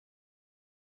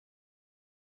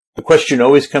The question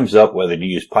always comes up whether to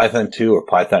use Python 2 or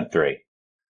Python 3.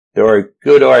 There are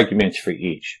good arguments for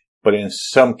each, but in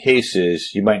some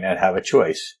cases you might not have a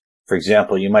choice. For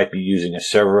example, you might be using a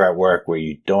server at work where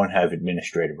you don't have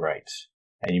administrative rights,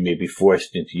 and you may be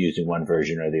forced into using one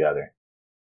version or the other.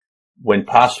 When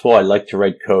possible, I like to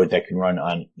write code that can run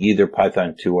on either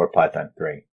Python 2 or Python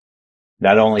 3.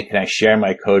 Not only can I share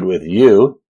my code with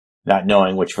you, not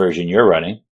knowing which version you're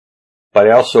running, but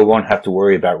I also won't have to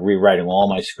worry about rewriting all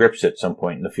my scripts at some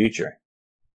point in the future.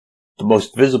 The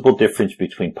most visible difference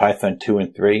between Python 2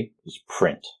 and 3 is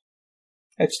print.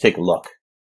 Let's take a look.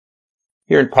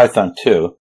 Here in Python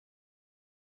 2,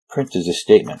 print is a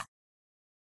statement.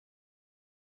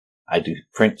 I do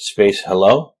print space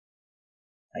hello,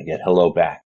 I get hello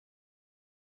back.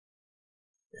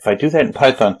 If I do that in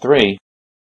Python 3,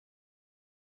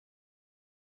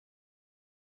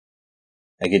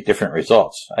 I get different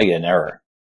results. I get an error.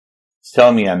 It's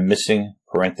telling me I'm missing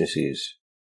parentheses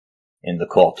in the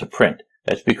call to print.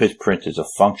 That's because print is a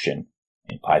function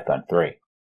in Python 3.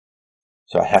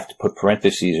 So I have to put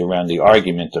parentheses around the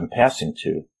argument I'm passing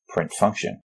to print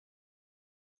function.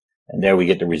 And there we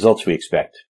get the results we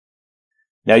expect.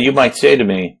 Now you might say to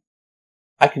me,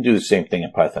 I can do the same thing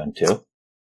in Python 2.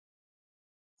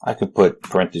 I could put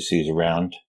parentheses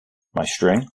around my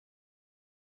string.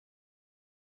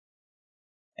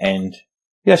 And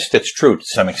yes, that's true to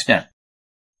some extent.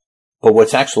 But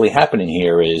what's actually happening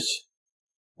here is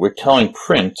we're telling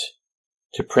print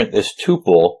to print this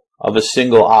tuple of a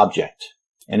single object.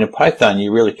 And in Python,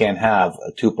 you really can't have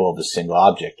a tuple of a single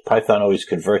object. Python always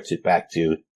converts it back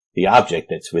to the object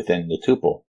that's within the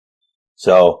tuple.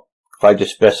 So if I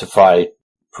just specify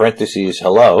parentheses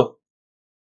hello,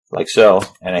 like so,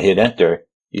 and I hit enter,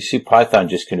 you see Python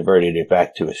just converted it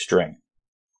back to a string.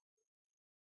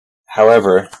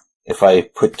 However, if I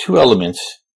put two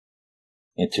elements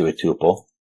into a tuple,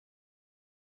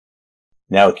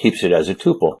 now it keeps it as a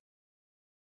tuple.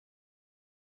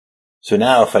 So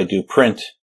now if I do print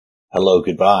hello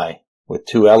goodbye with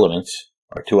two elements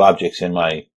or two objects in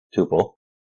my tuple,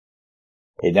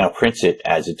 it now prints it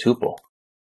as a tuple.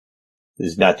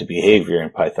 This is not the behavior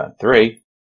in Python 3.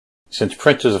 Since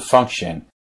print is a function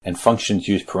and functions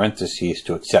use parentheses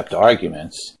to accept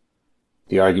arguments,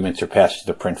 the arguments are passed to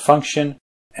the print function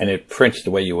and it prints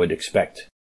the way you would expect.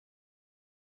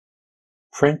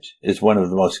 Print is one of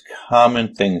the most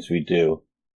common things we do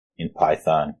in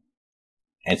Python.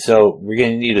 And so we're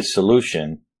going to need a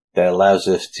solution that allows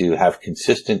us to have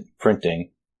consistent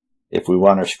printing if we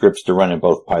want our scripts to run in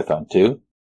both Python 2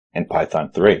 and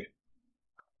Python 3.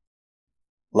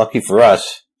 Lucky for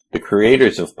us, the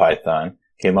creators of Python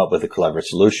came up with a clever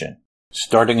solution.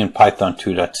 Starting in Python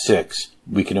 2.6,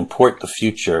 we can import the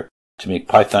future to make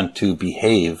Python 2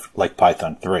 behave like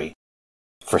Python 3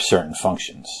 for certain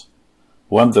functions.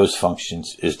 One of those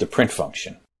functions is the print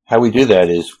function. How we do that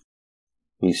is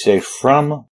we say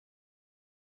from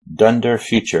dunder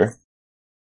future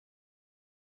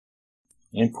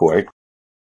import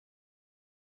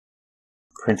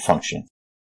print function.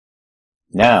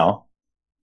 Now,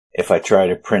 if I try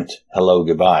to print hello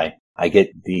goodbye, I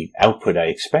get the output I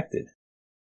expected.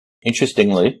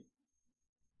 Interestingly,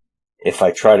 if I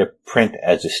try to print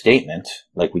as a statement,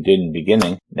 like we did in the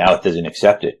beginning, now it doesn't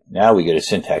accept it. Now we get a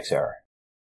syntax error.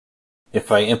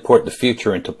 If I import the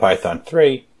future into Python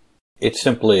 3, it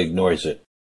simply ignores it.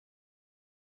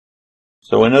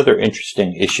 So another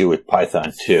interesting issue with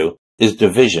Python 2 is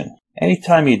division.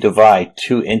 Anytime you divide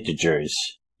two integers,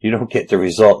 you don't get the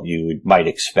result you might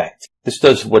expect. This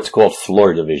does what's called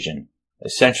floor division.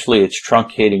 Essentially, it's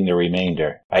truncating the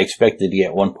remainder. I expected to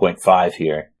get 1.5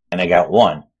 here, and I got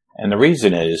 1. And the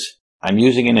reason is, I'm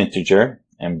using an integer,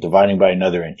 and dividing by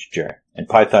another integer. And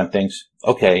Python thinks,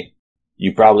 okay,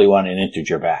 you probably want an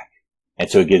integer back. And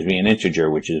so it gives me an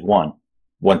integer, which is 1.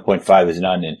 1.5 is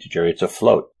not an integer, it's a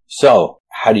float. So,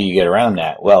 how do you get around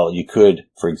that? Well, you could,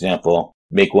 for example,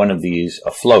 make one of these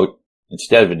a float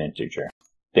instead of an integer.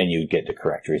 Then you would get the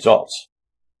correct results.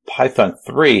 Python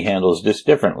 3 handles this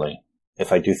differently.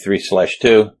 If I do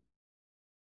 3/2,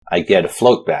 I get a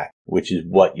float back, which is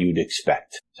what you'd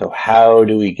expect. So how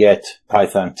do we get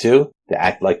Python 2 to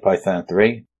act like Python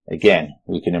 3? Again,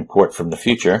 we can import from the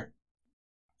future,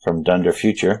 from dunder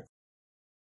future,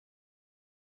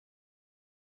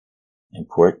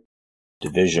 import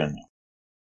division.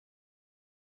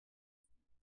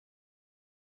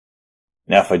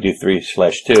 Now if I do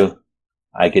 3/2,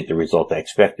 I get the result I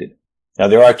expected. Now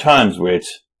there are times where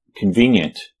it's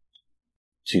convenient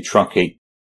to truncate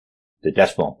the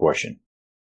decimal portion.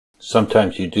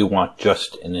 Sometimes you do want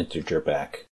just an integer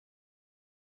back.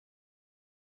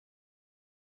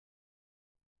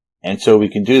 And so we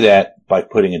can do that by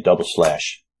putting a double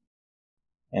slash.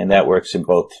 And that works in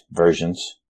both versions.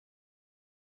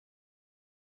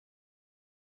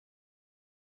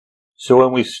 So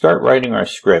when we start writing our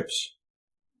scripts,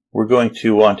 we're going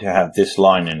to want to have this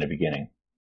line in the beginning.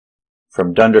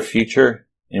 From dunder future,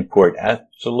 import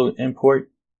absolute import,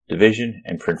 division,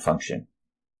 and print function.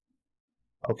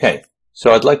 Okay,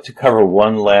 so I'd like to cover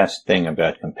one last thing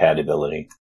about compatibility,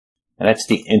 and that's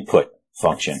the input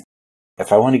function.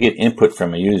 If I want to get input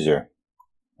from a user,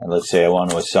 and let's say I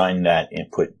want to assign that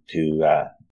input to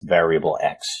variable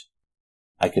X,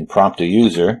 I can prompt a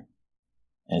user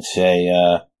and say,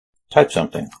 type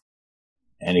something,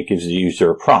 and it gives the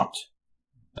user a prompt,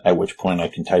 at which point I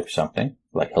can type something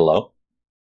like hello,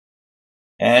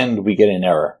 and we get an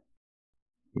error.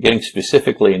 We're getting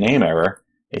specifically a name error.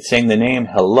 It's saying the name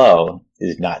hello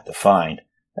is not defined.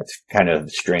 That's kind of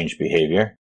strange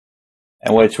behavior.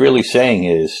 And what it's really saying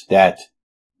is that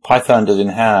Python doesn't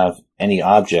have any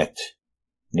object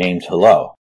named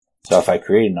hello. So if I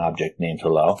create an object named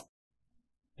hello,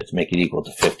 let's make it equal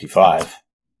to 55,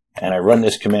 and I run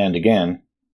this command again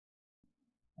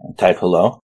and type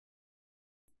hello,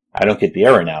 I don't get the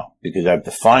error now because I've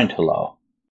defined hello.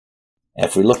 And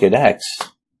if we look at X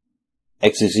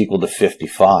is equal to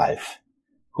 55,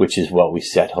 which is what we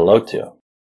set hello to.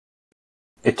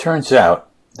 It turns out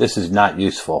this is not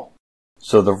useful.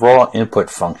 So the raw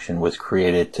input function was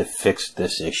created to fix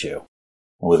this issue.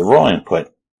 With raw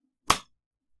input,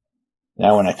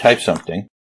 now when I type something,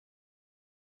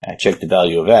 and I check the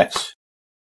value of X,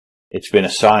 it's been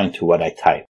assigned to what I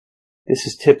type. This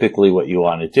is typically what you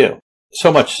want to do.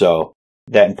 So much so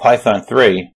that in Python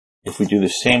 3, if we do the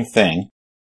same thing,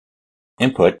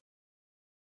 input,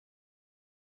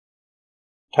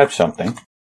 type something,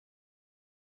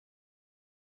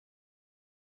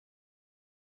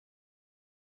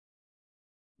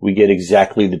 we get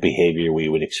exactly the behavior we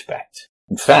would expect.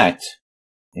 In fact,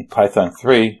 in Python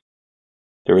 3,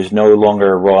 there is no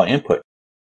longer a raw input.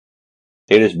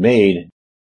 They just made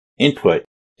input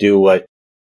do what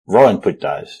raw input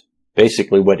does,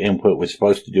 basically what input was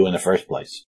supposed to do in the first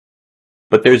place.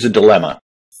 But there's a dilemma.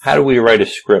 How do we write a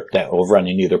script that will run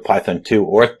in either Python 2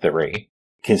 or 3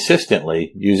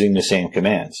 consistently using the same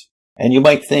commands? And you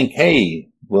might think, hey,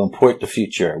 we'll import the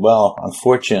future. Well,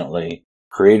 unfortunately,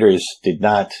 creators did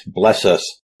not bless us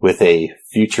with a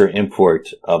future import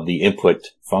of the input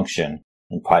function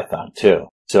in Python 2.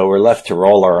 So we're left to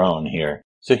roll our own here.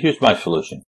 So here's my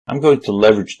solution. I'm going to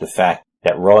leverage the fact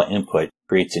that raw input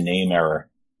creates a name error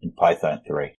in Python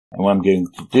 3. And what I'm going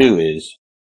to do is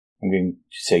I'm going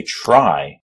to say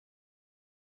try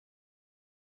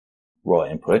raw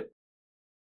input.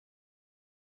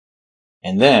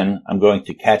 And then I'm going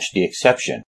to catch the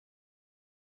exception.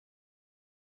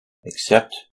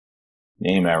 Except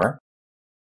name error.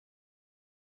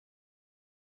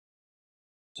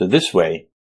 So this way,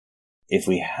 if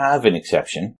we have an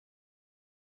exception,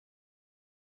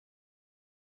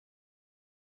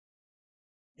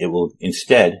 it will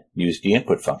instead use the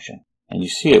input function. And you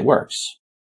see it works.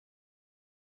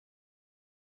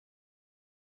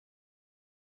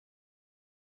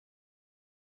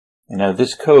 And now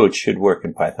this code should work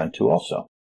in Python 2 also.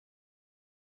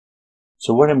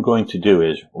 So what I'm going to do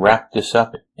is wrap this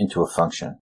up into a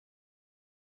function.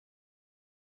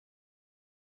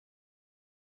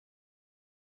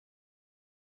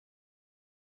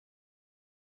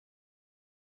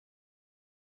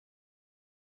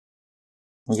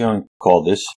 I'm going to call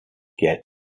this get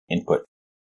input.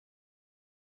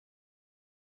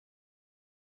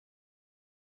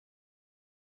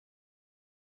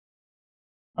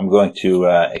 I'm going to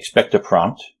expect a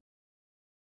prompt,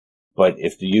 but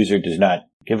if the user does not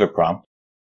give a prompt,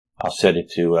 I'll set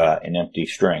it to an empty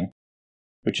string,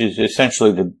 which is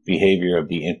essentially the behavior of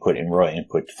the input and raw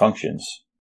input functions.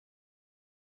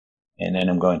 And then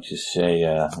I'm going to say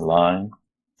line,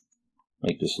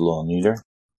 make this a little neater,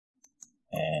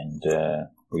 and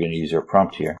we're going to use our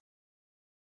prompt here.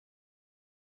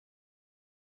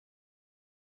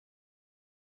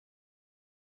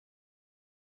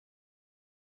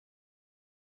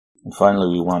 And finally,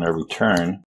 we want to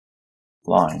return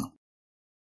line.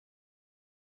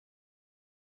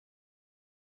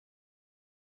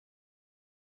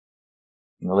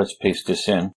 Now let's paste this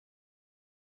in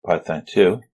Python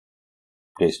 2,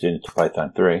 paste it into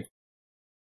Python 3,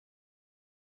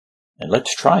 and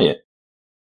let's try it.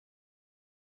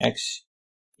 X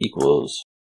equals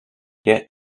get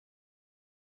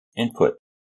input.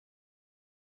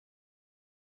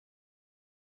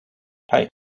 Type.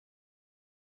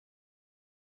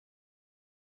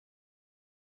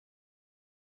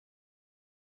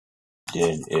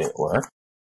 Did it work?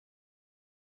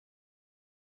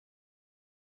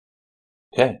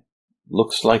 Okay,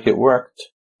 looks like it worked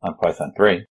on Python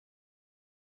 3.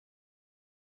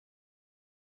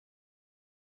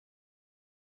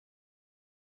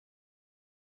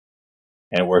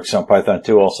 And it works on Python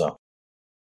 2 also.